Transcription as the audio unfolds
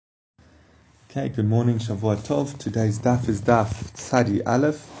Okay, good morning, Shavua Tov. Today's daf is daf Tzadi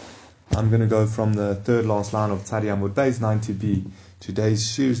Aleph. I'm going to go from the third last line of Tzadi Amud Beis 90b. Today's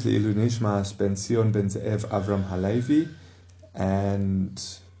shir is Le'ilu Nishmas ben Sion ben Ze'ev Avram Halevi, and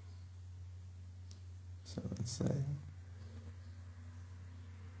so let's say,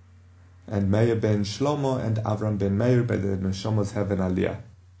 and Meir ben Shlomo and Avram ben Meir, by the Neshamos have an aliyah.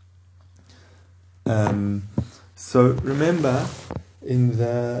 So remember,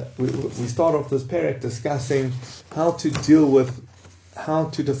 we start off this perek discussing how to define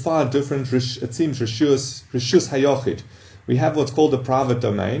different reshus hayachid. We have what's called a private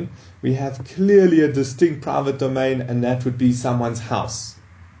domain. We have clearly a distinct private domain, and that would be someone's house.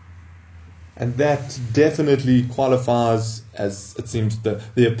 And that definitely qualifies as, it seems, the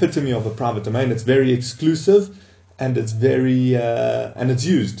epitome of a private domain. It's very exclusive, and it's very and it's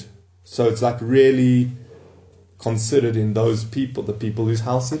used. So it's like really considered in those people, the people whose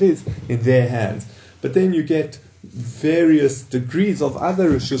house it is, in their hands. But then you get various degrees of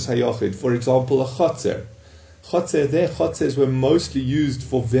other reshus hayachid. For example, a chatzer. Their chatzers were mostly used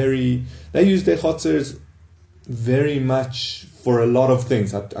for they used their chatzers very much for a lot of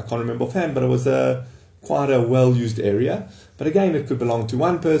things. I can't remember offhand, but it was quite a well-used area. But again, it could belong to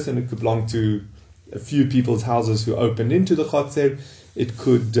one person, it could belong to a few people's houses who opened into the chatzer. It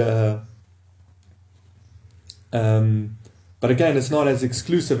could but again, it's not as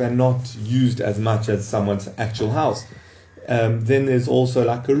exclusive and not used as much as someone's actual house. Then there's also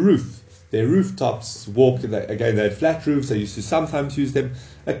like a roof. Their rooftops again, they had flat roofs. They used to sometimes use them.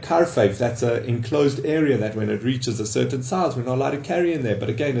 A karfeif, that's an enclosed area that when it reaches a certain size, we're not allowed to carry in there. But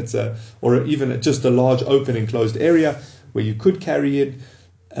again, or even just a large open enclosed area where you could carry in.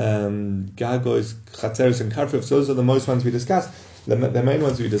 Gagos, chatzeros, and karfeifs, those are the most ones we discussed. The main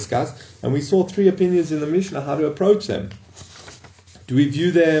ones we discussed, and we saw three opinions in the Mishnah how to approach them. Do we view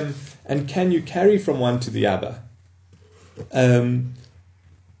them, and can you carry from one to the other?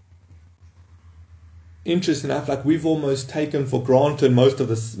 Interesting enough, like we've almost taken for granted most of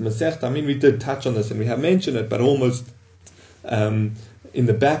this Masechta. I mean, we did touch on this and we have mentioned it, but almost in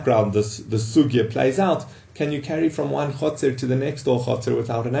the background, the sugya plays out. Can you carry from one chatzer to the next door chatzer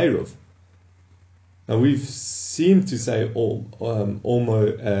without an eruv? Now we've seemed to say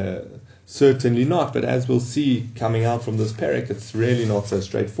almost certainly not, but as we'll see coming out from this perek, it's really not so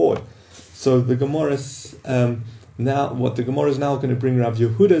straightforward. So the Gemara is now going to bring Rav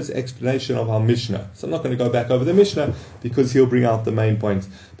Yehuda's explanation of our Mishnah. So I'm not going to go back over the Mishnah because he'll bring out the main points.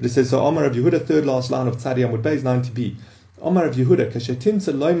 But it says, so Omar Rav Yehuda, third last line of Tzadi Amud Beis 90b. Omar Rav Yehuda,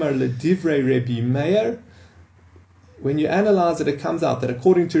 kashetimtza loymar ledivrei Rebbe Meir. When you analyze it, it comes out that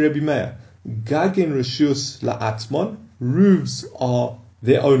according to Rebbe Meir, Gagin reshus la'atzmon, roofs are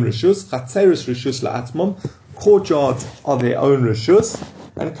their own reshus, chatzeros reshus la'atzmon, courtyards are their own reshus,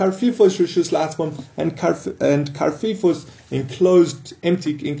 and karfifos reshus la'atzmon, and karfifos,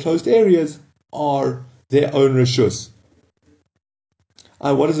 enclosed areas, are their own reshus.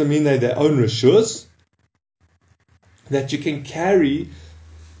 What does it mean they're their own reshus? That you can carry,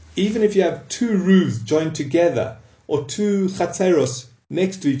 even if you have two roofs joined together, or two chatzeros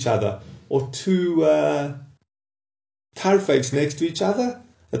next to each other, or two karfeifs next to each other,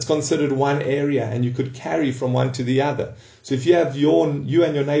 it's considered one area, and you could carry from one to the other. So if you have you and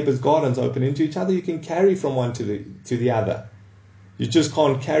your neighbor's gardens open into each other, you can carry from one to the other. You just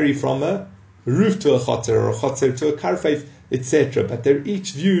can't carry from a roof to a chatzer, or a chatzer to a karfeif, etc. But they're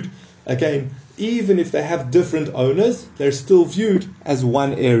each viewed, again, even if they have different owners, they're still viewed as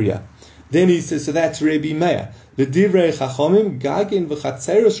one area. Then he says, so that's Rebbe Meir. The divrei chachomim gagin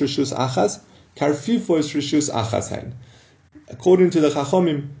v'chatzeros reshus achas, karfifos reshus achas hain. According to the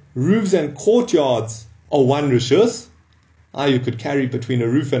chachomim, roofs and courtyards are one reshus. You could carry between a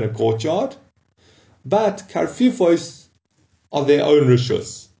roof and a courtyard, but karfifos are their own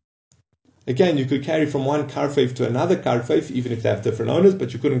reshus. Again, you could carry from one karfeif to another karfeif, even if they have different owners,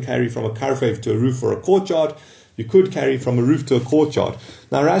 but you couldn't carry from a karfeif to a roof or a courtyard. You could carry from a roof to a courtyard.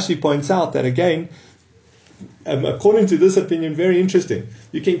 Now Rashi points out that again, according to this opinion, very interesting.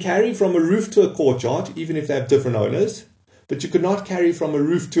 You can carry from a roof to a courtyard, even if they have different owners, but you could not carry from a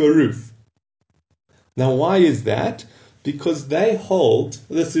roof to a roof. Now why is that? Because they hold,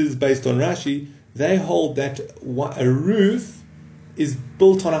 this is based on Rashi, they hold that a roof is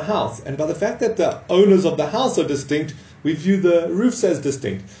built on a house, and by the fact that the owners of the house are distinct, we view the roofs as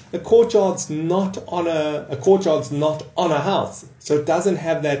distinct. A courtyard's not on a house, so it doesn't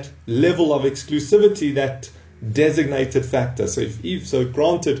have that level of exclusivity, that designated factor. So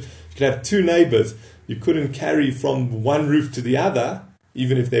granted, you could have two neighbors, you couldn't carry from one roof to the other,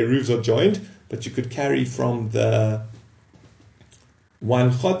 even if their roofs are joined, but you could carry from the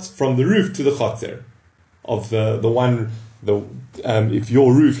from the roof to the chatzer of if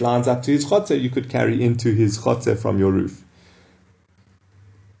your roof lines up to his chatzer, you could carry into his chatzer from your roof.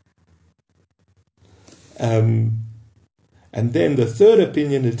 And then the third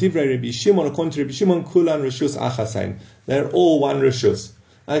opinion, the Divrei Rabbi Shimon, according to Rabbi Shimon, Kulan reshus achasain. They're all one reshus.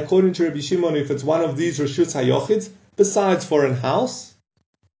 According to Rabbi Shimon, if it's one of these reshus hayachids, besides for an house,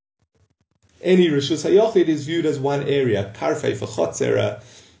 any reshus hayachid is viewed as one area. Karfei for chatzer,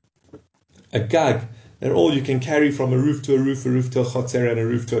 a gag. They're all you can carry from a roof to a roof to a chatzer, and a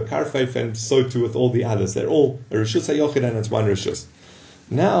roof to a karfeif, and so too with all the others. They're all a reshus hayachid, and it's one reshus.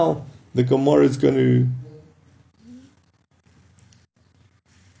 Now the Gemara is going to.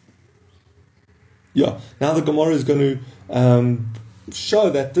 Now the Gemara is going to show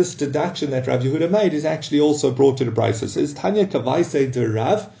that this deduction that Rav Yehuda made is actually also brought to the Brisa. It says, Tanya Kavaise de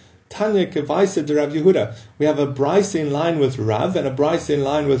Rav, Tanya Kavaise de Rav Yehuda. We have a Brisa in line with Rav and a Brisa in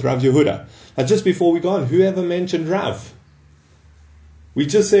line with Rav Yehuda. Now just before we go on, whoever mentioned Rav? We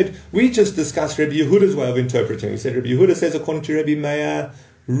just discussed Rabbi Yehuda's way of interpreting. We said Rabbi Yehuda says, according to Rabbi Meir,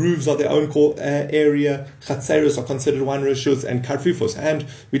 roofs are their own area, chatzeros are considered one reshus, and karfifos. And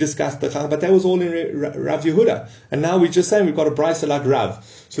we discussed but that was all in Rav Yehuda. And now we're just saying we've got a brisa like Rav.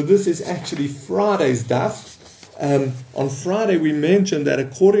 So this is actually Friday's daf. On Friday we mentioned that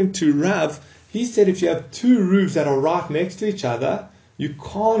according to Rav, he said if you have two roofs that are right next to each other, you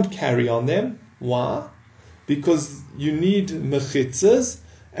can't carry on them. Why? Because you need mechitzas,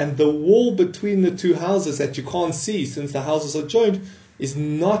 and the wall between the two houses that you can't see, since the houses are joined, is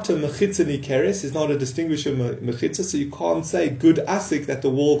not a mechitza nikeres, is not a distinguisher mechitza, so you can't say good asik that the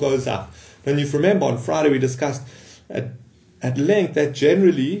wall goes up. Then you remember on Friday we discussed at length that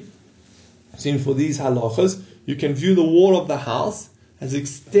generally, seen for these halachas, you can view the wall of the house as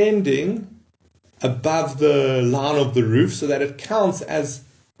extending above the line of the roof, so that it counts as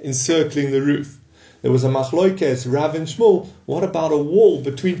encircling the roof. There was a machloikes, Rav and Shmuel. What about a wall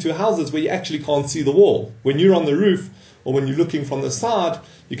between two houses where you actually can't see the wall? When you're on the roof, or when you're looking from the side,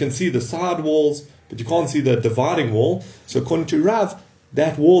 you can see the side walls, but you can't see the dividing wall. So according to Rav,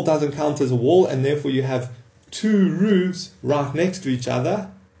 that wall doesn't count as a wall, and therefore you have two roofs right next to each other,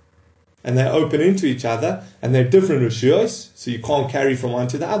 and they open into each other, and they're different reshus, so you can't carry from one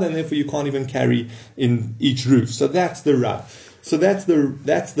to the other, and therefore you can't even carry in each roof. So that's the Rav. So that's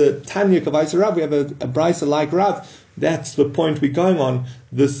the Tanya Kavaisa Rav. We have a brisa like Rav. That's the point we're going on.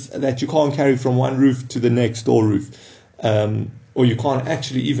 This that you can't carry from one roof to the next door roof. Or you can't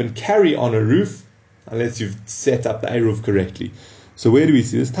actually even carry on a roof unless you've set up the Eruv correctly. So where do we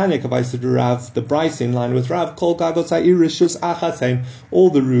see this? Tanya Kavaisa Rav, the Brisa in line with Rav, Kol Gagot Sa'ir Reshus Achasein. All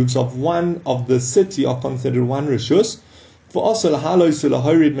the roofs of one of the city are considered one Reshus. For also lahalois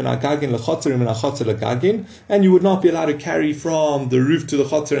lahorid min agagin lechotzer min achotzer legagin, and you would not be allowed to carry from the roof to the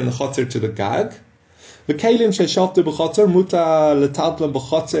chotzer and the chotzer to the gag. The kalim sheshavte b'chotzer muta letaltlam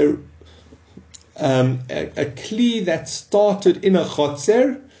b'chotzer. A kli that started in a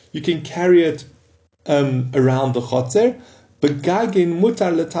chotzer, you can carry it around the chotzer. Begagin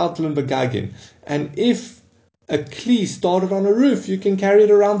mutar letaltlam begagin, and if a kli started on a roof, you can carry it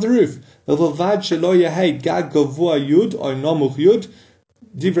around the roof. As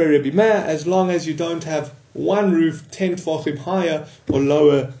long as you don't have one roof 10 tefachim higher or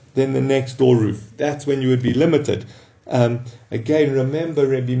lower than the next door roof. That's when you would be limited. Again, remember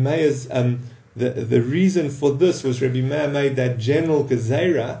Rabbi Meir's, the reason for this was Rabbi Meir made that general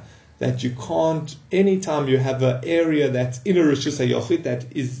gezerah that you can't, anytime you have an area that's in a reshus hayochid that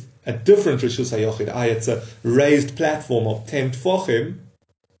is a different reshus hayochid, it's a raised platform of 10 tefachim,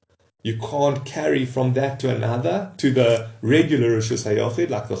 you can't carry from that to another, to the regular reshus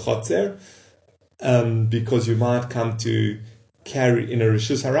hayochid, like the chatzer, because you might come to carry in a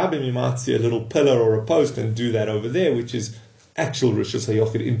reshus harabim, you might see a little pillar or a post and do that over there, which is actual reshus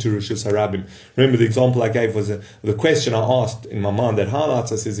hayochid into reshus harabim. Remember the example I gave was the question I asked in my mind that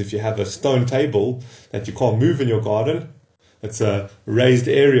highlights us is if you have a stone table that you can't move in your garden, it's a raised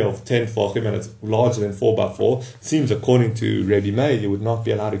area of 10 tefachim and it's larger than 4x4. It seems according to Rabbi Meir you would not be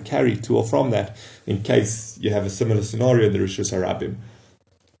allowed to carry to or from that in case you have a similar scenario in the reshus harabim.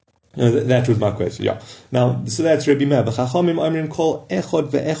 That was my question. Yeah. Now, so that's Rabbi Meir. The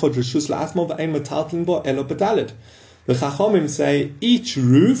Chachamim say each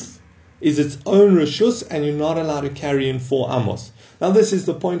roof is its own reshus and you're not allowed to carry in 4 amos. Now, this is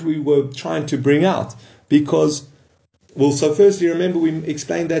the point we were trying to bring out because, well, so firstly, remember we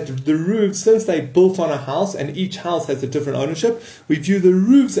explained that the roofs, since they built on a house and each house has a different ownership, we view the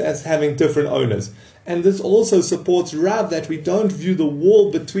roofs as having different owners. And this also supports Rav that we don't view the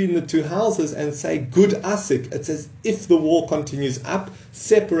wall between the two houses and say good asik. It's as if the wall continues up,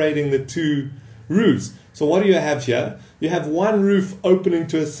 separating the two roofs. So what do you have here? You have one roof opening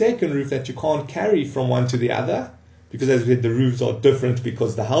to a second roof that you can't carry from one to the other, because as we said, the roofs are different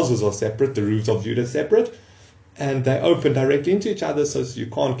because the houses are separate, the roofs are viewed as separate, and they open directly into each other, so you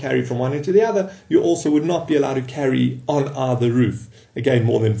can't carry from one into the other. You also would not be allowed to carry on either roof. Again,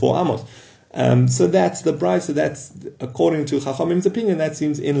 more than 4 amos. So that's the price. So that's, according to Chachamim's opinion, that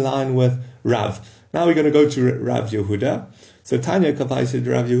seems in line with Rav. Now we're going to go to Rav Yehuda. So Tanya Kavai said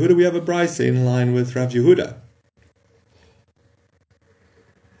Rav Yehuda, we have a brisa in line with Rav Yehuda.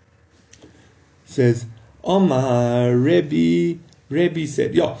 It says, Omar Rebbe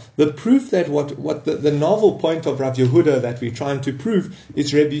said, the proof that what the novel point of Rav Yehuda that we're trying to prove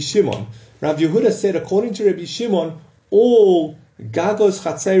is Rabbi Shimon. Rav Yehuda said, according to Rabbi Shimon, all gagos,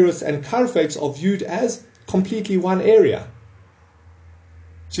 chatzeros, and karfets are viewed as completely one area.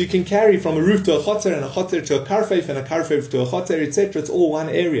 So you can carry from a roof to a chatzer, and a chatzer to a karfef, and a karfef to a chatzer, etc. It's all one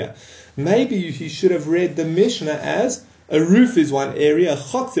area. Maybe he should have read the Mishnah as a roof is one area, a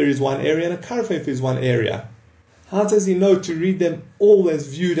chatzer is one area, and a karfef is one area. How does he know to read them all as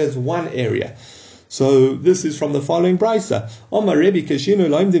viewed as one area? So this is from the following brisa. Omar Rebbe Keshinu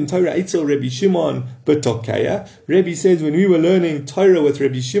loimdim Torah etzel Rebbe Shimon b'Tokaya. Rebbe says when we were learning Torah with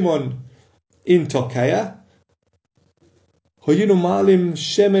Rebbe Shimon in Tokaya, Hoyinu malim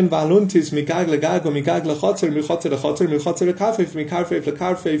shemen v'aluntis migag legag migag lechotzer michotzer lechotzer michotzer lekarfef mikarfef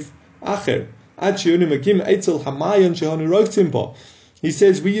lekarfef acher ad sheyunu magim etzel hamayon shehonu rochtim bo. He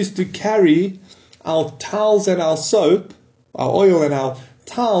says we used to carry our towels and our soap, our oil and our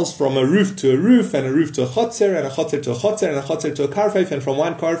towels from a roof to a roof, and a roof to a chatzer, and a chatzer to a chatzer, and a chatzer to a karfef, and from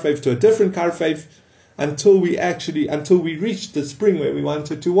one karfef to a different karfef, until we reached the spring where we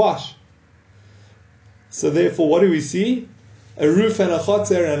wanted to wash. So therefore, what do we see? A roof and a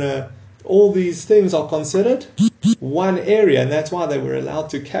chatzer and all these things are considered one area, and that's why they were allowed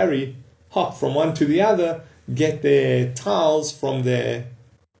to hop from one to the other, get their towels from their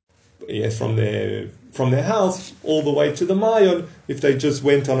house all the way to the Mayon. If they just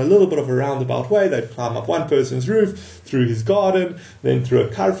went on a little bit of a roundabout way, they'd climb up one person's roof, through his garden, then through a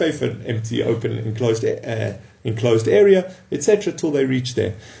karfef, an empty, open, enclosed area, etc., till they reach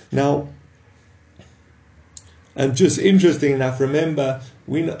there. Now, and just interesting enough, remember,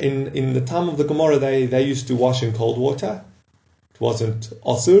 in the time of the Gemara, they used to wash in cold water. It wasn't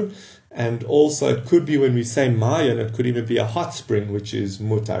osur. And also, it could be when we say mayon, it could even be a hot spring, which is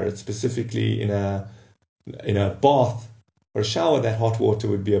mutar. It's specifically in a bath or a shower, that hot water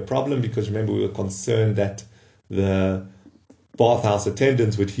would be a problem, because remember, we were concerned that the bathhouse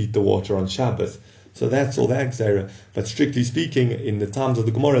attendants would heat the water on Shabbos. So that's all that Xera. But strictly speaking, in the times of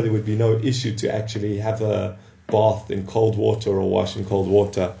the Gemara, there would be no issue to actually have a bath in cold water or wash in cold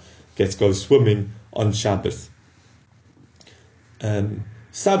water, go swimming on Shabbos.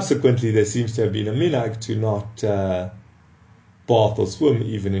 Subsequently, there seems to have been a minhag to not bath or swim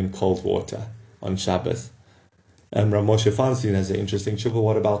even in cold water on Shabbos. Rav Moshe Feinstein has an interesting shuvah.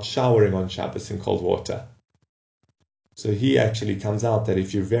 What about showering on Shabbos in cold water? So he actually comes out that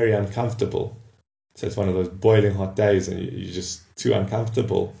if you're very uncomfortable, so it's one of those boiling hot days and you're just too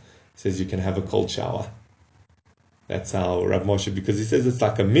uncomfortable, says you can have a cold shower. That's how Rav Moshe, because he says it's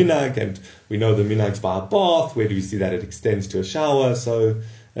like a minhag, and we know the minhag's by a bath. Where do we see that it extends to a shower? So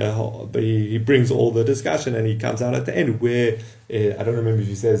but he brings all the discussion, and he comes out at the end where, I don't remember if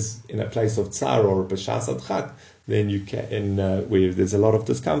he says in a place of tsar or b'shas adchak, then you can, where there's a lot of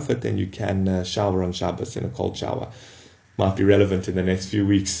discomfort, then you can shower on Shabbos in a cold shower. Might be relevant in the next few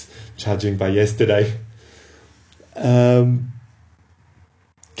weeks, judging by yesterday. Okay,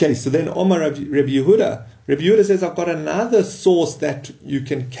 so then Omar Rabbi Yehuda. Rabbi Yehuda says, I've got another source that you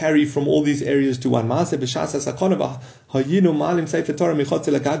can carry from all these areas to one. We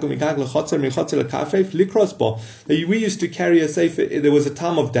used to carry a sefer. There was a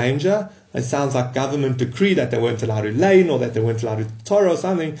time of danger. It sounds like government decree that they weren't allowed to lane, or that they weren't allowed to Torah or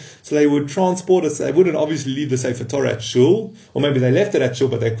something. So they would transport us. They wouldn't obviously leave the sefer Torah at shul, or maybe they left it at shul,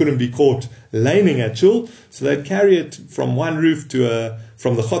 but they couldn't be caught laning at shul. So they'd carry it from one roof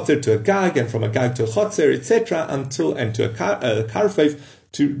from the chatzer to a gag, and from a gag to a chatzer, etc., to a karfef,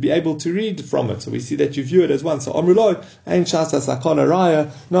 to be able to read from it. So we see that you view it as one. So Amrullah, Ein Shasa Sakona Raya.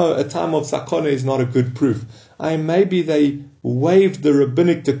 No, a time of Sakona is not a good proof. maybe they waived the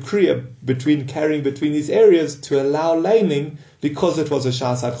rabbinic decree between carrying between these areas to allow laning because it was a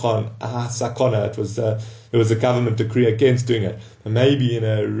sakona. It was a government decree against doing it. And maybe in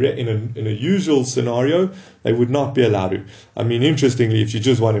a usual scenario they would not be allowed to. I mean, interestingly, if you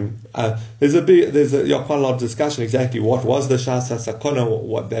just want to, there's quite a lot of discussion exactly what was the shasa sakona,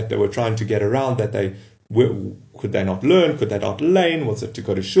 what that they were trying to get around, that they could they not learn, could they not lane, was it to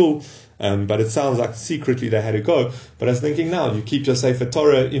go to shul? But it sounds like secretly they had to go. But I was thinking now, you keep your Sefer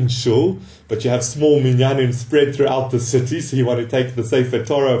Torah in shul, but you have small minyanim spread throughout the city, so you want to take the Sefer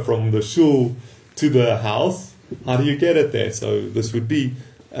Torah from the shul to the house. How do you get it there? So this would be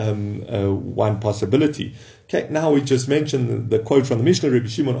one possibility. Okay, now we just mentioned the quote from the Mishnah, Rabbi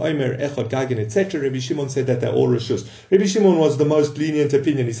Shimon, Omer, Echad, Gagen, etc. Rabbi Shimon said that they're all reshus. Rabbi Shimon was the most lenient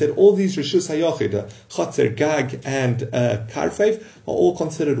opinion. He said all these reshus hayachid, chatzer, gag, and karfeif are all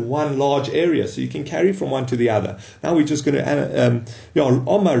considered one large area, so you can carry from one to the other. Now we're just going to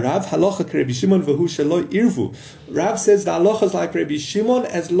Omar Rav halacha Rabbi Shimon v'hu shelo irvu. Rav says the halacha is like Rabbi Shimon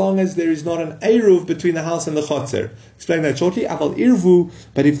as long as there is not an eruv between the house and the chatzer. Explain that shortly. Aval irvu,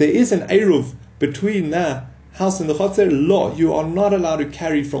 but if there is an eruv between the house and the chatzer, lo, you are not allowed to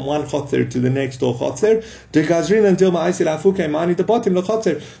carry from one chatzer to the next door chatzer.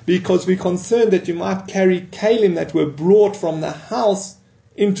 Because we're concerned that you might carry kalim that were brought from the house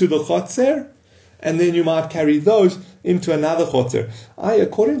into the chatzer, and then you might carry those into another chatzer.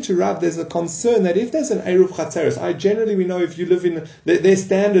 According to Rav, there's a concern that if there's an eruv chatzeres, generally we know if you live in their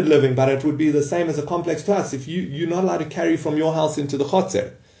standard living, but it would be the same as a complex plus. If you're not allowed to carry from your house into the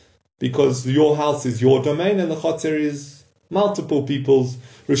chatzer, because your house is your domain and the chatzer is multiple people's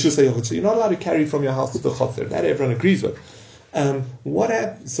reshus hayachids. So you're not allowed to carry from your house to the chatzer. That everyone agrees with. What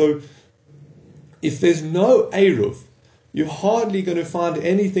happens? So if there's no eruv, you're hardly going to find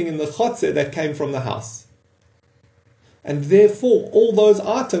anything in the chatzer that came from the house. And therefore, all those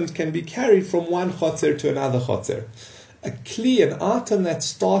items can be carried from one chatzer to another chatzer. A kli, an item that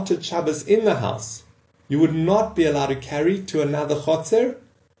started Shabbos in the house, you would not be allowed to carry to another chatzer,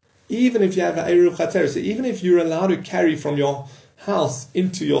 even if you have an eruv chatzer. So even if you're allowed to carry from your house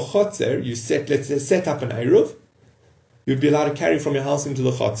into your chatzer, let's say set up an eruv, you'd be allowed to carry from your house into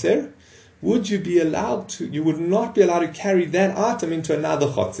the chatzer. You would not be allowed to carry that item into another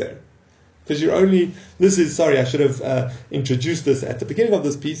chatzer. Because I should have introduced this at the beginning of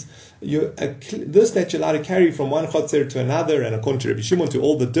this piece. That you're allowed to carry from one chatzer to another, and according to Rabbi Shimon, to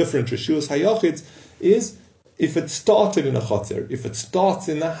all the different reshus hayachids, is if it started in a chatzer. If it starts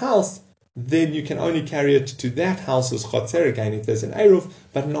in the house, then you can only carry it to that house's chatzer again if there's an eruv,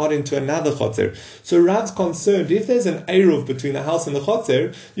 but not into another chatzer. So Rav's concerned, if there's an eruv between the house and the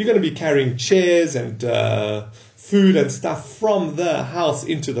chatzer, you're going to be carrying chairs and food and stuff from the house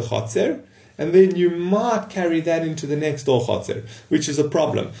into the chatzer, and then you might carry that into the next door chatzer, which is a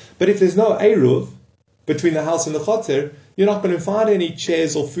problem. But if there's no eruv between the house and the chatzer, you're not going to find any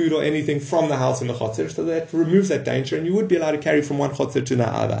chairs or food or anything from the house and the chatzer, so that removes that danger, and you would be allowed to carry from one chatzer to the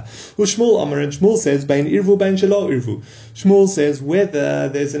other. Shmuel Amar, and Shmuel says, Bein irvu, bein shelo irvu. Shmuel says whether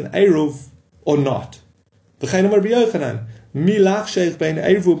there's an eruv or not. V'chein Amar b'Yochanan, mi lachshech bein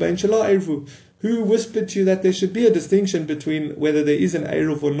irvu, bein shelo irvu. Who whispered to you that there should be a distinction between whether there is an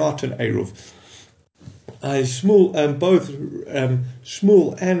eruv or not an eruv? Both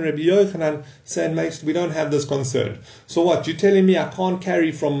Shmuel and Rabbi Yochanan said we don't have this concern. So what? You're telling me I can't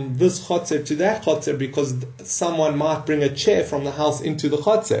carry from this chatzer to that chatzer because someone might bring a chair from the house into the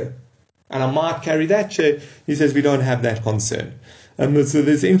chatzer, and I might carry that chair? He says we don't have that concern. So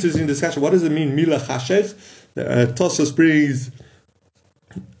there's an interesting discussion. What does it mean? Mila chashech. Tosfos brings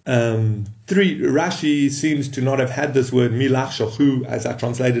three. Rashi seems to not have had this word milach shachu, as I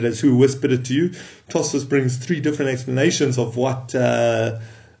translated as who whispered it to you. Tosfos brings three different explanations of what it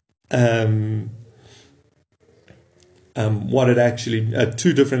actually,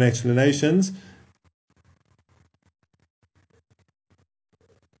 two different explanations.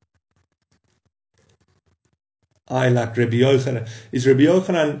 I like Rabbi Yochanan. Is Rabbi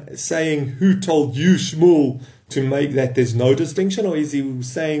Yochanan saying who told you, Shmuel, to make that there's no distinction, or is he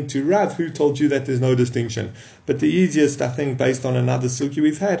saying to Rav, who told you that there's no distinction? But the easiest, I think, based on another suki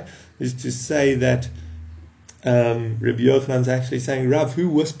we've had, is to say that Rabbi Yochanan's actually saying, Rav, who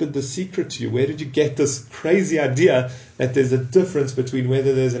whispered the secret to you? Where did you get this crazy idea that there's a difference between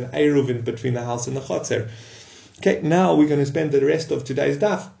whether there's an eruv in between the house and the chatzer? Okay, now we're going to spend the rest of today's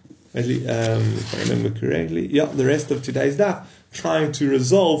daf, if I remember correctly, the rest of today's daf, trying to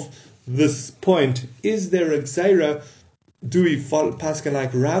resolve this point. Is there a gzeira? Do we follow Paskin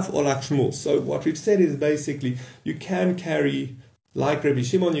like Rav or like Shmuel? So what we've said is basically you can carry Like Rabbi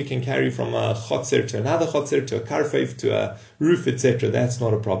Shimon, you can carry from a chatzer to another chatzer, to a karfeif, to a roof, etc. That's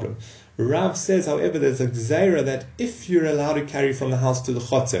not a problem. Rav says, however, there's a gzeira that if you're allowed to carry from the house to the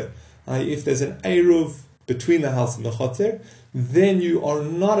chatzer, if there's an eruv between the house and the chatzer, then you are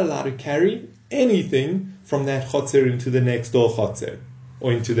not allowed to carry anything from that chatzer into the next door chatzer,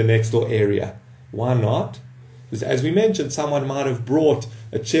 or into the next door area. Why not? Because as we mentioned, someone might have brought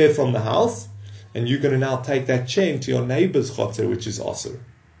a chair from the house, and you're going to now take that chair into your neighbor's chatzer, which is asur.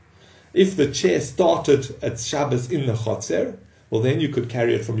 If the chair started at Shabbos in the chatzer, well then you could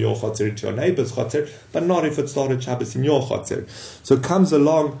carry it from your chatzer into your neighbor's chatzer, but not if it started Shabbos in your chatzer. So it comes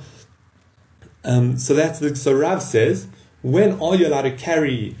along, so Rav says, when are you allowed to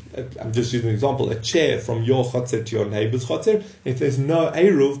carry, I'm just using an example, a chair from your chatzer to your neighbor's chatzer, if there's no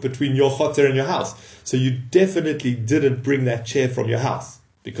eruv between your chatzer and your house? So you definitely didn't bring that chair from your house,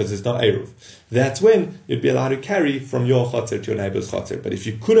 because there's no eruv. That's when you'd be allowed to carry from your chatzer to your neighbor's chatzer. But if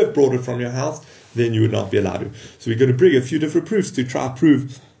you could have brought it from your house, then you would not be allowed to. So we're going to bring a few different proofs to try to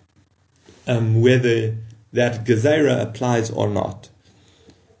prove whether that gezeira applies or not.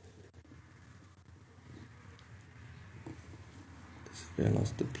 I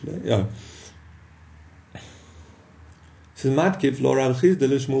lost the play. Oh. So Matkif lo Rav Chizda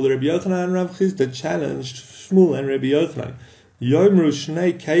l'Shmuel Rabbi Yochanan, and Rav Chizda challenged Shmuel and Rabbi Yochanan. Yomru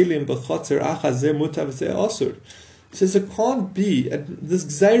shnei kelim b'chotzer achaz zeh mutav zeh asur. He says it can't be. This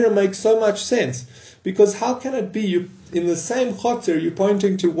gzeira makes so much sense, because how can it be you in the same chatzer you're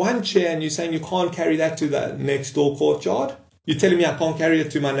pointing to one chair and you're saying you can't carry that to the next door courtyard? You're telling me I can't carry it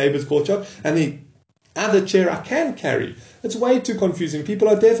to my neighbor's courtyard, and the other chair I can carry. It's way too confusing. People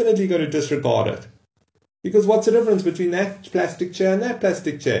are definitely going to disregard it. Because what's the difference between that plastic chair and that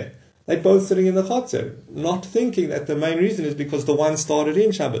plastic chair? They're both sitting in the chatzer, not thinking that the main reason is because the one started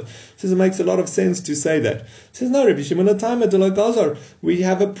in Shabbat. Says it makes a lot of sense to say that. Says no, Rabbi Shimon, a time at Gazar, we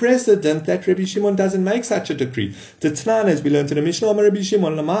have a precedent that Rabbi Shimon doesn't make such a decree. The Tnan, as we learned in the Mishnah, Rabbi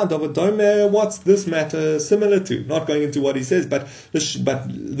Shimon, what's this matter similar to? Not going into what he says, but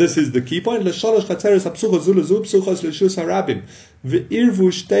this is the key point.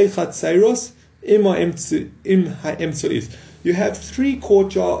 You have three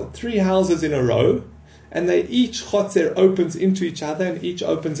houses in a row, and they each chatzer opens into each other, and each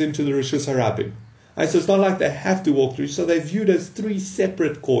opens into the reshus harabim. So it's not like they have to walk through, so they're viewed as three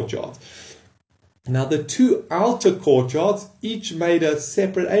separate courtyards. Now the two outer courtyards each made a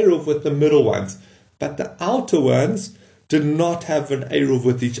separate eruv with the middle ones, but the outer ones did not have an eruv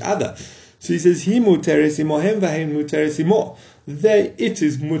with each other. So he says, Hi muteres imohem v'heim muteres imo. It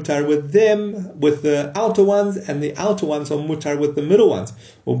is mutar with them, with the outer ones, and the outer ones are mutar with the middle ones.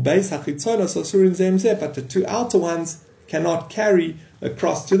 But the two outer ones cannot carry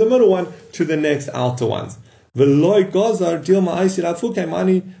across to the middle one to the next outer ones.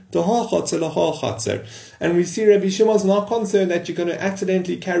 And we see Rabbi Shimon's not concerned that you're going to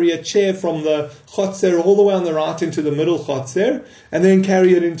accidentally carry a chair from the chatzer all the way on the right into the middle chatzer, and then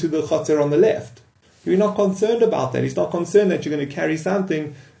carry it into the chatzer on the left. You're not concerned about that. He's not concerned that you're going to carry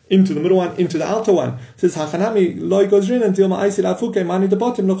something into the middle one, into the outer one. It says, Hachanami loy gozrin and dilma aisil afuke mani the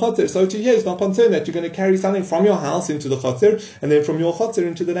bottom the chatzer. So to here, he's not concerned that you're going to carry something from your house into the chatzer, and then from your chatzer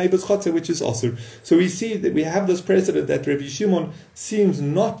into the neighbor's chatzer, which is asur. So we see that we have this precedent that Rabbi Shimon seems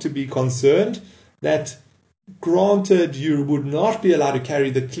not to be concerned that, granted, you would not be allowed to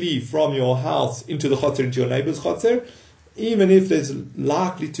carry the kli from your house into the chatzer, into your neighbor's chatzer. Even if there's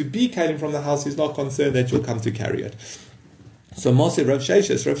likely to be kalim from the house, he's not concerned that you'll come to carry it. So Moshe Rav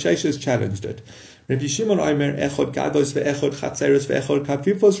Sheshes challenged it. Rabbi Shimon Omer echod gados ve'echod chatzeres ve'echod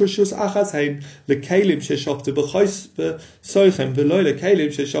kafifos reshus achas hein lekalim sheshoftu b'chois b'soichem v'loy lekalim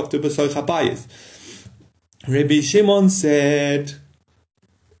sheshoftu b'soich habayis. Rabbi Shimon said,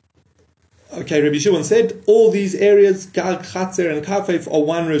 all these areas, Gal, Chatzer, and Kafef, are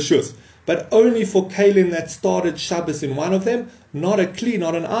one reshus, but only for kalim that started Shabbos in one of them, not a kli,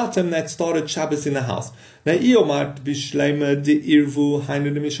 not an item that started Shabbos in the house. Now, if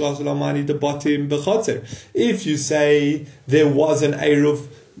you say there was an eruv,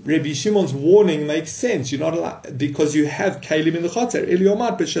 Rabbi Shimon's warning makes sense. You're not allowed, because you have kalim in the chatzer.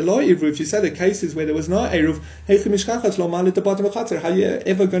 If you say the cases where there was no eruv, how are you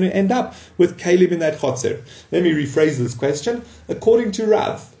ever going to end up with kalim in that chatzer? Let me rephrase this question. According to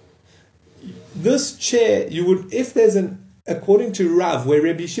Rav, this chair, you would, if there's according to Rav, where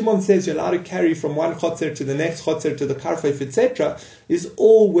Rabbi Shimon says you're allowed to carry from one chatzer to the next chatzer to the karfeif, etc., is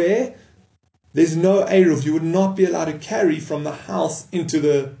all where there's no eruv. You would not be allowed to carry from the house into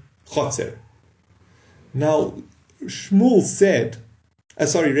the chatzer. Now, Rabbi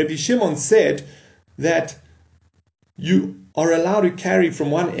Shimon said that you are allowed to carry from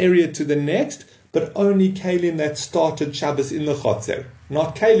one area to the next, but only kalim that started Shabbos in the chatzer,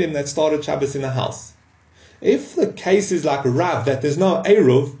 not kalim that started Shabbos in the house. If the case is like Rav, that there's no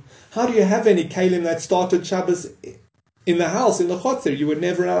Eruv, how do you have any kalim that started Shabbos in the house, in the chatzer? You were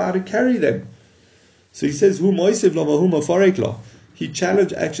never allowed to carry them. So he says, Hu moisiv lo v'hu mofarek lo. He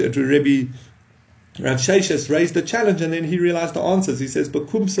challenged, actually, to Rabbi Rav Sheshes raised the challenge, and then he realized the answers. He says,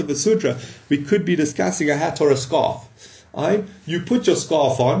 Bakumsa v'sudra, we could be discussing a hat or a scarf. You put your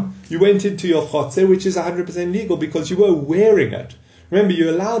scarf on, you went into your chatzer, which is 100% legal because you were wearing it. Remember,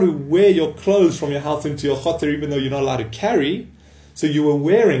 you're allowed to wear your clothes from your house into your chatzer, even though you're not allowed to carry. So you were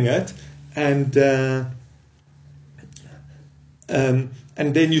wearing it, and then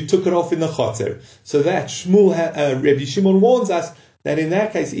you took it off in the chatzer. So that Rabbi Shimon warns us that in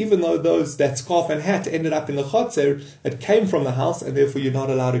that case, even though that scarf and hat ended up in the chatzer, it came from the house, and therefore you're not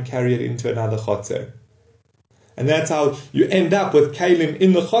allowed to carry it into another chatzer. And that's how you end up with kalim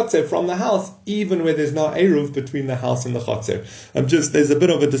in the chatzer from the house, even where there's no eruv between the house and the chatzer. There's a bit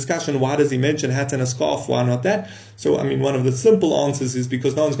of a discussion, why does he mention hat and a scarf, why not that? So, one of the simple answers is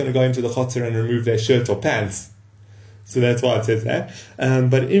because no one's going to go into the chatzer and remove their shirt or pants. So that's why it says that.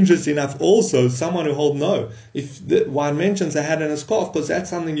 But interesting enough, also, someone who holds no, if one mentions a hat and a scarf, because that's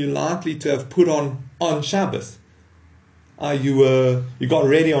something you're likely to have put on Shabbos. You got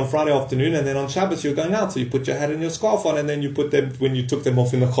ready on Friday afternoon, and then on Shabbos you're going out, so you put your hat and your scarf on, and then you put them when you took them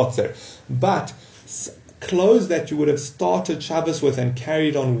off in the chatzer. But clothes that you would have started Shabbos with and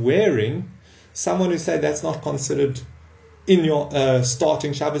carried on wearing, someone who say that's not considered in your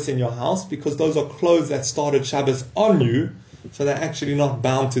starting Shabbos in your house, because those are clothes that started Shabbos on you, so they're actually not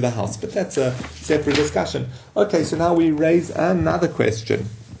bound to the house. But that's a separate discussion. Okay, so now we raise another question.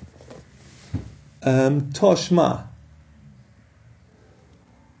 Toshma.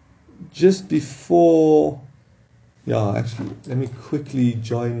 Just before, actually, let me quickly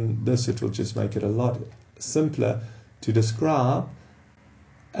join this. It will just make it a lot simpler to describe.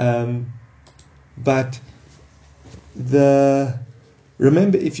 But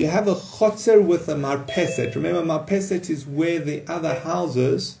remember, if you have a chatzer with a marpeset, remember marpeset is where the other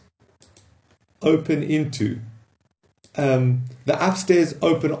houses open into. The upstairs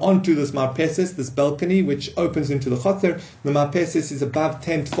open onto this marpeses, this balcony, which opens into the chatzer. The marpeses is above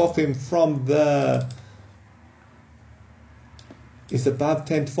 10 tefachim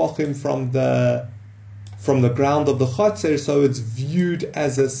from the ground of the chatzer, so it's viewed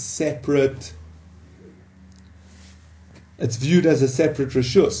as a separate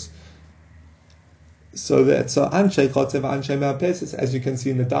reshus. So anshe chatzer, anshe marpeses, as you can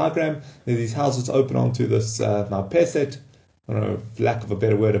see in the diagram, these houses open onto this marpeset, for lack of a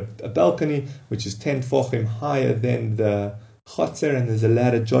better word, a balcony, which is 10 tefachim higher than the chatzer, and there's a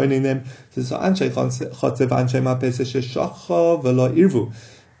ladder joining them. So anshe chatzer, anshe marpeses sheshacha v'lo irvu.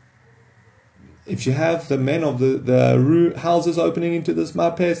 If you have the men of the houses opening into this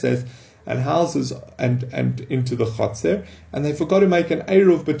marpeses, and houses and into the chatzer, and they forgot to make an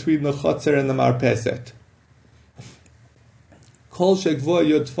eruv between the chatzer and the marpeset. Kol shekvoa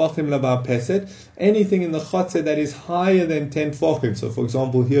yod tefachim lemarpeset, anything in the chatzer that is higher than 10 tefachim. So, for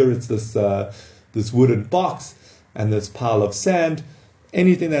example, here it's this wooden box and this pile of sand.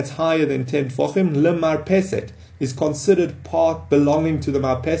 Anything that's higher than 10 tefachim lemarpeset is considered part belonging to the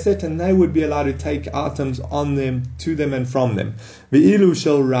marpeset, and they would be allowed to take items on them, to them, and from them. Ve'ilu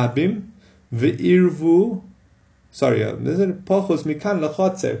shel rabim. Ve'irvu,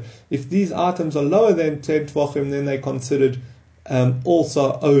 if these items are lower than 10 tefachim, then they're considered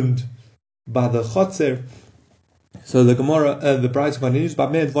also owned by the chatzer. So the Gemara, the Brayta continues,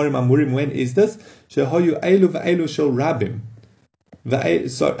 when is this? Shehoyu elu ve'elu shel rabim.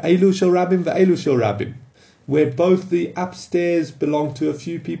 Elu shel rabim ve'elu shel rabim. Where both the upstairs belong to a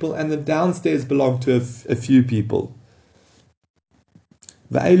few people and the downstairs belong to a few people.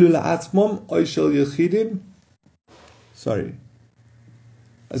 Sorry.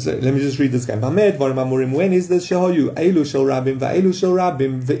 So let me just read this again. When is this?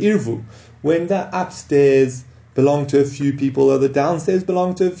 When the upstairs belong to a few people or the downstairs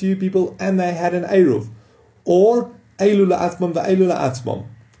belong to a few people and they had an eruv. Or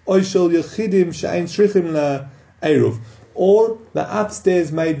or the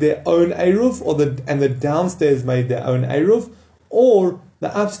upstairs made their own eruv, and the downstairs made their own eruv, or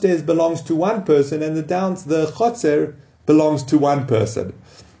the upstairs belongs to one person and the chatzer belongs to one person.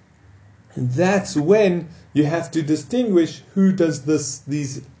 That's when you have to distinguish who does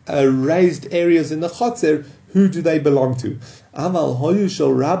these raised areas in the chatzer, who do they belong to?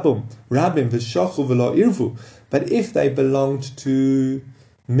 But if they belonged to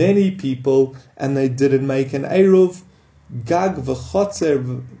many people and they didn't make an eruv, gag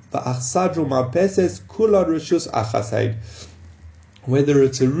v'chotzer v'achsadru marpeses kulad reshus achas. Whether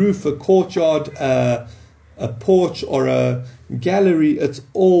it's a roof, a courtyard, a porch, or a gallery, it's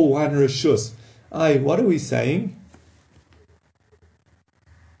all one reshus. What are we saying?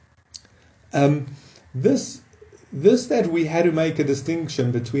 This that we had to make a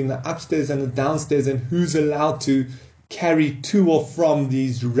distinction between the upstairs and the downstairs and who's allowed to carry to or from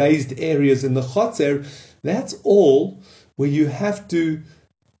these raised areas in the chatzer, that's all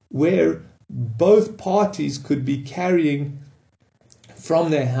where both parties could be carrying from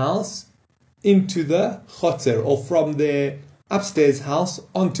their house into the chatzer or from their upstairs house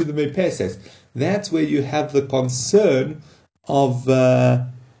onto the mepeses. That's where you have the concern of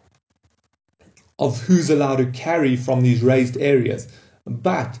who's allowed to carry from these raised areas.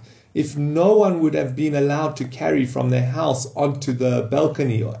 But if no one would have been allowed to carry from their house onto the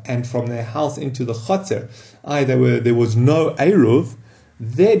balcony and from their house into the chatzer, there was no eruv,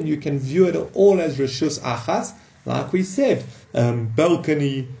 then you can view it all as reshus achas, like we said,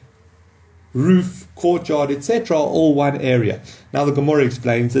 balcony, roof, courtyard, etc., all one area. Now the Gemara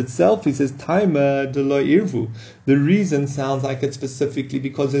explains itself. He says, "Taima de lo irvu." The reason sounds like it's specifically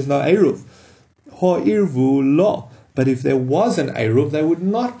because there's no eruv. Ha irvu lo. But if there was an eruv, they would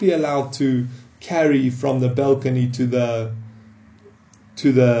not be allowed to carry from the balcony to the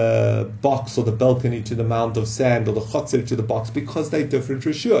box, or the balcony to the mound of sand, or the chatzer to the box, because they're different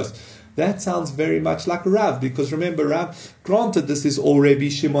reshus. That sounds very much like Rav, because remember, Rav, granted this is all Rabbi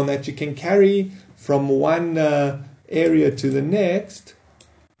Shimon that you can carry from one area to the next.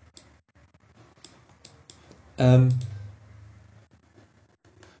 I don't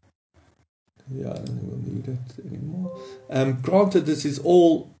think we'll need it anymore. Granted, this is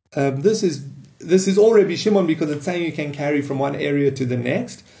all Rabbi Shimon, because it's saying you can carry from one area to the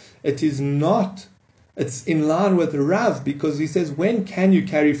next. It is not. It's in line with Rav, because he says, when can you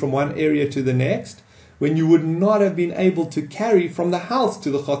carry from one area to the next? When you would not have been able to carry from the house to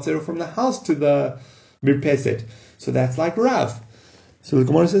the chatzer, or from the house to the mirpeset. So that's like Rav. So the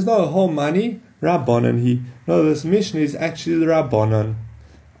Gemara says, no, whole money, Rabbanan. This Mishnah is actually the Rabbanan.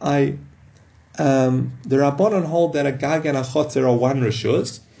 The Rabbanan hold that a gag and a chatzer are one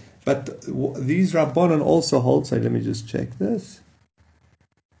reshus, but these Rabbanan also hold. So let me just check this.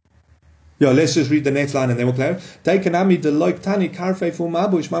 Let's just read the next line and then we'll clarify.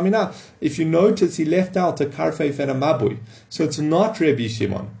 If you notice, he left out a karfeif and a mabui. So it's not Rabbi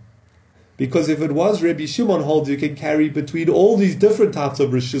Shimon. Because if it was Rabbi Shimon holds, you can carry between all these different types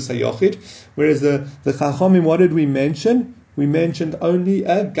of reshus hayachid. Whereas the Chachamim, what did we mention? We mentioned only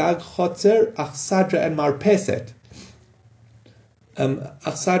a gag, chatzer, achsadra, and marpeset.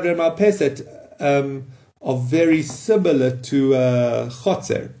 Achsadra and marpeset are very similar to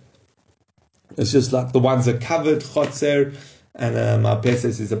chatzer. It's just like the ones that covered chatzer, and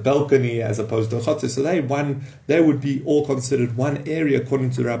marpeses is a balcony as opposed to a chatzer. So they would be all considered one area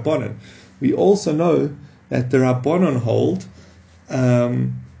according to Rabbanon. We also know that the Rabbanon hold.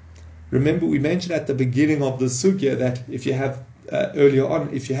 Remember, we mentioned at the beginning of the sugya that if you have earlier on,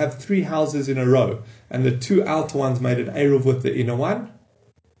 if you have three houses in a row and the two outer ones made an eruv with the inner one,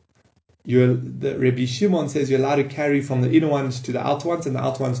 the Rabbi Shimon says you're allowed to carry from the inner ones to the outer ones and the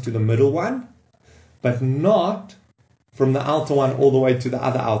outer ones to the middle one, but not from the outer one all the way to the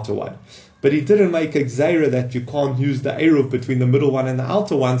other outer one. But he didn't make a gzeira that you can't use the eruv between the middle one and the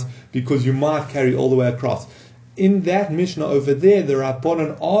outer ones, because you might carry all the way across. In that Mishnah over there, the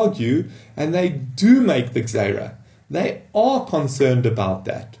Rabbanan argue, and they do make the gzeira. They are concerned about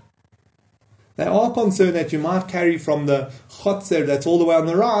that. They are concerned that you might carry from the chatzer that's all the way on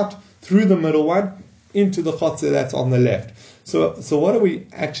the right through the middle one into the chatzer that's on the left. So what are we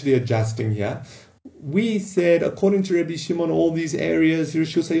actually adjusting here? We said, according to Rabbi Shimon, all these areas,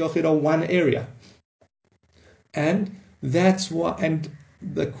 reshus hayachid, are one area. And that's why, and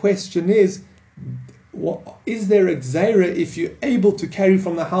the question is there a gzeira if you're able to carry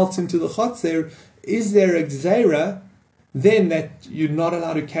from the house into the chatzer? Is there a gzeira then that you're not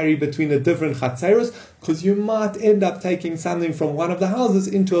allowed to carry between the different chatzeros? Because you might end up taking something from one of the houses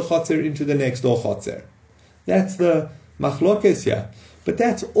into a chatzer, into the next door chatzer. That's the machlokes here. But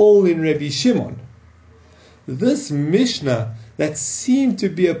that's all in Rabbi Shimon. This Mishnah that seemed to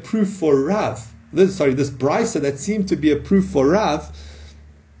be a proof for Rav, this brisa that seemed to be a proof for Rav,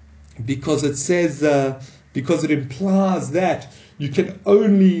 because it says, because it implies that you can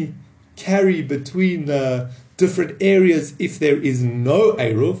only carry between the different areas if there is no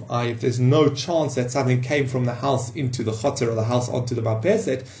eruv, if there's no chance that something came from the house into the chatzer or the house onto the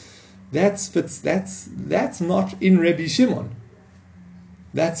marpeset. That's not in Rabbi Shimon.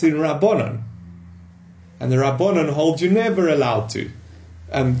 That's in Rabbanon. and the Rabbanon hold you're never allowed to.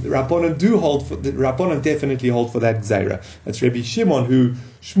 The Rabbanon definitely hold for that Gzeira. That's Rabbi Shimon, who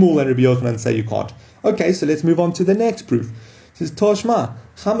Shmuel and Rabbi Yochanan say you can't. Okay, so let's move on to the next proof. It says Toshma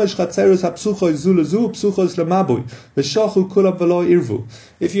Chamesh chatzeros hapsuchos zulazu psuchos lemabui v'shachu kulav v'lo irvu.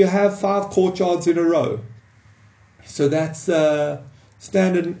 If you have 5 courtyards in a row, so that's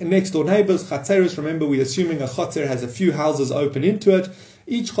standard next door neighbors chatzeros. Remember, we're assuming a chatzer has a few houses open into it.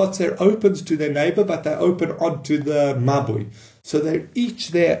 Each chatzer opens to their neighbor, but they open onto the mabui. So they're each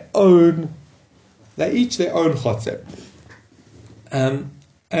their own chatzer. And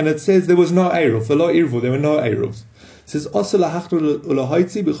it says there was no eruv, v'lo irvu. There were no eruvs. It says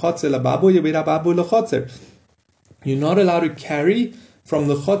you're not allowed to carry from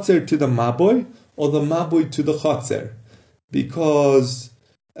the chatzer to the mabui or the mabui to the chatzer, because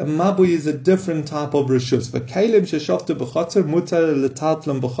a mabui is a different type of reshus. V'kalim sheshoftu b'chatzer mutar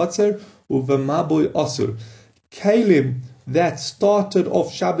letaltlam b'chatzer u'v'mabui osur. Kalim that started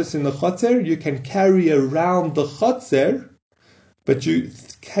off Shabbos in the chatzer, you can carry around the chatzer, but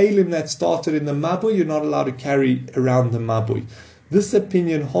kalim that started in the mabui, you're not allowed to carry around the mabui. This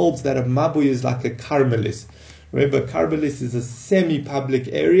opinion holds that a mabui is like a karmelis. Remember, karmelis is a semi-public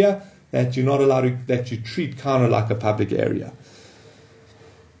area that you're not allowed to, that you treat kind of like a public area.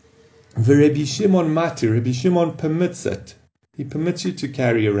 Rabbi Shimon matir, Rabbi Shimon permits it. He permits you to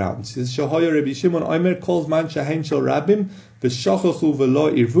carry around. He says, Shahoya Rabbi Shimon Omer calls man shahen shel rabim v'shachachu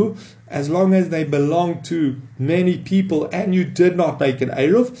v'lo irvu, as long as they belong to many people and you did not make an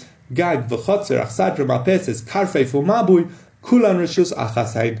eruv, gag v'chotzer achsadra mapeses karfei fumabui kulan reshus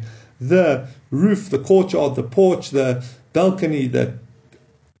achasain. The roof, the courtyard, the porch, the balcony, the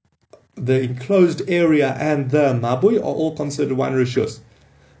enclosed area, and the mabui are all considered one reshus.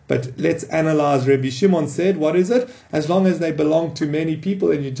 But let's analyze. Rabbi Shimon said, what is it? As long as they belong to many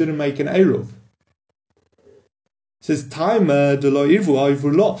people and you didn't make an eruv. It says,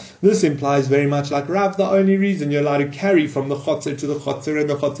 this implies very much like Rav, the only reason you're allowed to carry from the chatzer to the chatzer and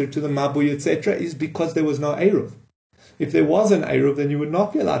the chatzer to the mabui, etc., is because there was no eruv. If there was an eruv, then you would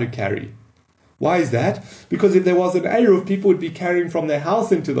not be allowed to carry. Why is that? Because if there was an eruv, people would be carrying from their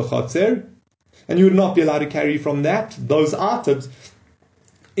house into the chatzer, and you would not be allowed to carry from those items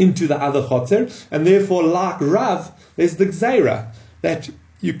into the other chatzer, and therefore, like Rav, there's the gzeira that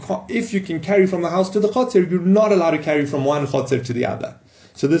if you can carry from the house to the chatzer, you're not allowed to carry from one chatzer to the other.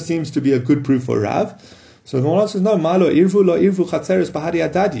 So this seems to be a good proof for Rav. So the one says, no, malo irvu lo irvu chatzeres bahari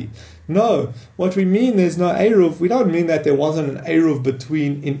adadi. No, what we mean is no eruv. We don't mean that there wasn't an eruv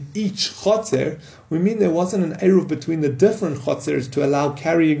in each chatzer. We mean there wasn't an eruv between the different chatzers to allow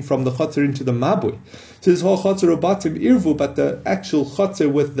carrying from the chatzer into the mabui. So this whole chatzer obatim irvu, but the actual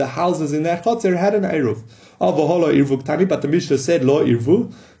chatzer with the houses in that chatzer had an eruv. Avaholo irvu ktani, but the Mishnah said lo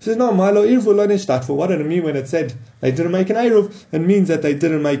irvu. It says no, malo irvu lo nishtatfu. What did it mean when it said they didn't make an eruv? It means that they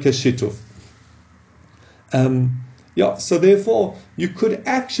didn't make a shituf. So therefore, you could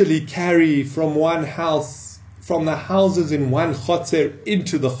actually carry from one house, from the houses in one chatzer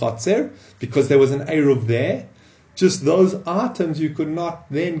into the chatzer, because there was an eruv there. Just those items you could not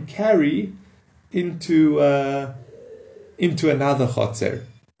then carry into another chatzer.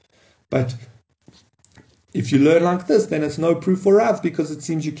 But if you learn like this, then it's no proof for Rav, because it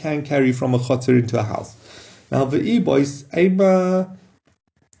seems you can carry from a chatzer into a house. Now, v'i boys, ema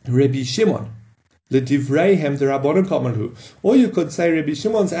Rabbi Shimon. L'divreihem the Rabbanon kamanhu. Or you could say Rabbi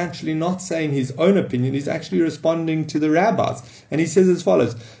Shimon's actually not saying his own opinion, he's actually responding to the rabbis. And he says as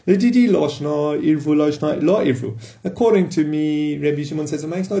follows, L'didi loshna irvu loshna lo irvu. According to me, Rabbi Shimon says it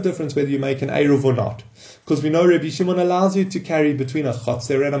makes no difference whether you make an eruv or not. Because we know Rabbi Shimon allows you to carry between a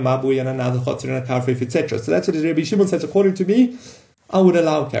chatzer and a mabui and another chatzer and a karfef, etc. So that's what Rabbi Shimon says. According to me, I would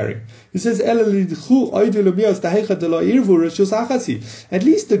allow carrying. He says, at least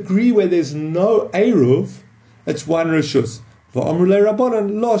agree where there's no eruv, it's one reshus. And the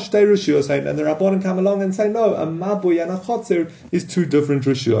Rabbanon come along and say, no, a mabui and a chatzer is two different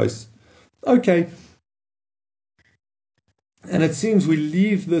reshus. Okay. And it seems we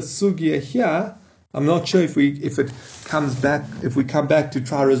leave the sugya here. I'm not sure if we come back to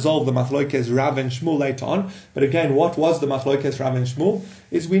try to resolve the machlokes Rav and Shmuel later on. But again, what was the machlokes Rav and Shmuel?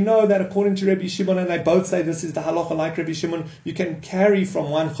 Is we know that according to Rabbi Shimon, and they both say this is the halacha like Rabbi Shimon, you can carry from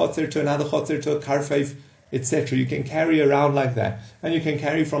one chatzer to another chatzer to a karfeif, etc. You can carry around like that. And you can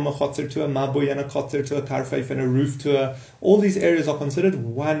carry from a chatzer to a mabui and a chatzer to a karfeif and a roof to a... All these areas are considered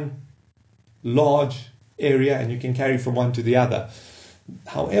one large area, and you can carry from one to the other.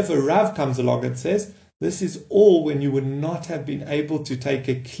 However, Rav comes along and says, this is all when you would not have been able to take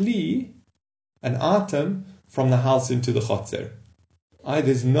a kli, an item, from the house into the chatzer.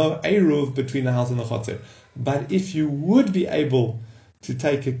 There's no Eruv between the house and the chatzer. But if you would be able to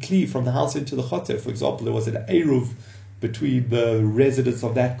take a kli from the house into the chatzer, for example, there was an Eruv between the residents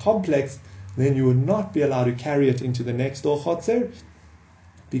of that complex, then you would not be allowed to carry it into the next door chatzer,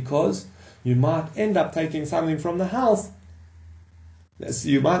 because you might end up taking something from the house. So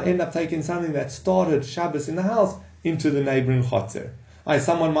you might end up taking something that started Shabbos in the house into the neighboring chatzer.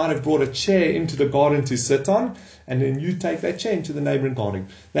 Someone might have brought a chair into the garden to sit on, and then you take that chair into the neighboring garden.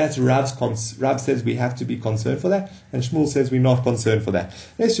 That's Rav says we have to be concerned for that, and Shmuel says we're not concerned for that.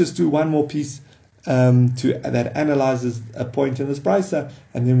 Let's just do one more piece that analyzes a point in this brisa,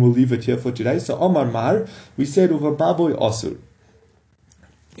 and then we'll leave it here for today. So Omar Mar, we said over Baboy Osur.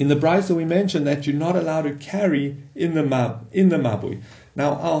 In the brisa we mentioned that you're not allowed to carry in the mabui.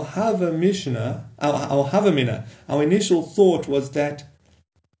 Now I'll have a minna. Our initial thought was that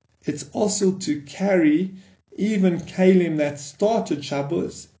it's also to carry even kalim that started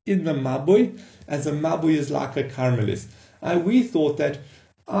Shabbos in the mabui, as a mabui is like a carmelis. We thought that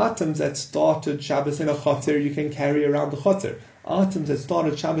items that started Shabbos in a chatzer you can carry around the chatzer. Items that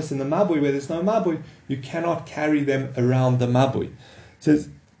started Shabbos in the mabui, where there's no mabui, you cannot carry them around the mabui. It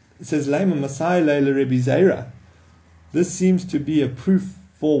says Lema Masai Leila Rebbe Zera. This seems to be a proof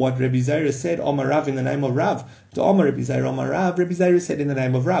for what Rebbe Zera said, Omar Rav, in the name of Rav. To Omar Rebbe Zera, Omar Rav, Rebbe Zera said in the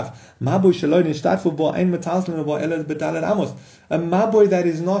name of Rav. Maboy shaloi nishtadfu bo ein metalslen bo elad bedalet amos. A maboy that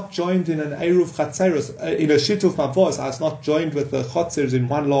is not joined in an eruv chatzeros, in a shituf mavos, it's not joined with the chatzers in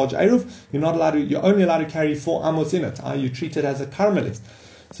one large eruv, you're only allowed to carry 4 amos in it. You treat it as a carmelit.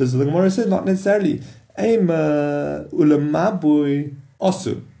 So the Gemara says, not necessarily. Eim ulamaboy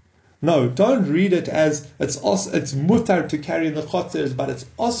osu. No, don't read it as it's mutar to carry in the chotzers, but it's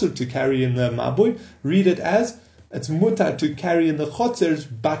also to carry in the mabui. Read it as it's mutar to carry in the chotzers,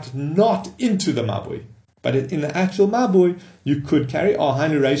 but not into the mabui. But in the actual mabui, you could carry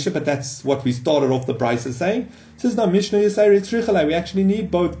hainu reisha, but that's what we started off the brisa saying. It says no, Mishnah Yisrael Tzrichalei. We actually need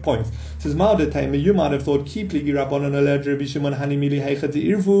both points. It says Ma'odetayim. You might have thought Kipli Rabbanon aled Rabbi Shimon Hanimili Heichad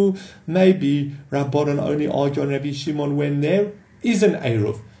Irvu. Maybe Rabbanon only argue on Rabbi Shimon when there is an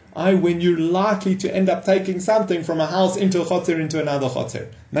eruv. When you're likely to end up taking something from a house into a chotzer into another chotzer.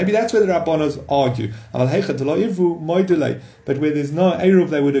 Maybe that's where the Rabbanos argue. But where there's no eruv,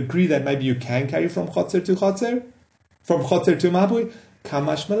 they would agree that maybe you can carry from chotzer to chotzer, from chotzer to mabui.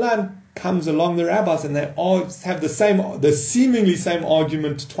 Kamash Malan comes along the rabbis, and they all have the seemingly same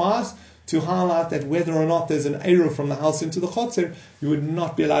argument twice, to highlight that whether or not there's an eruv from the house into the chotzer, you would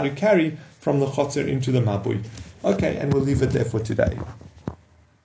not be allowed to carry from the chotzer into the mabui. Okay, and we'll leave it there for today.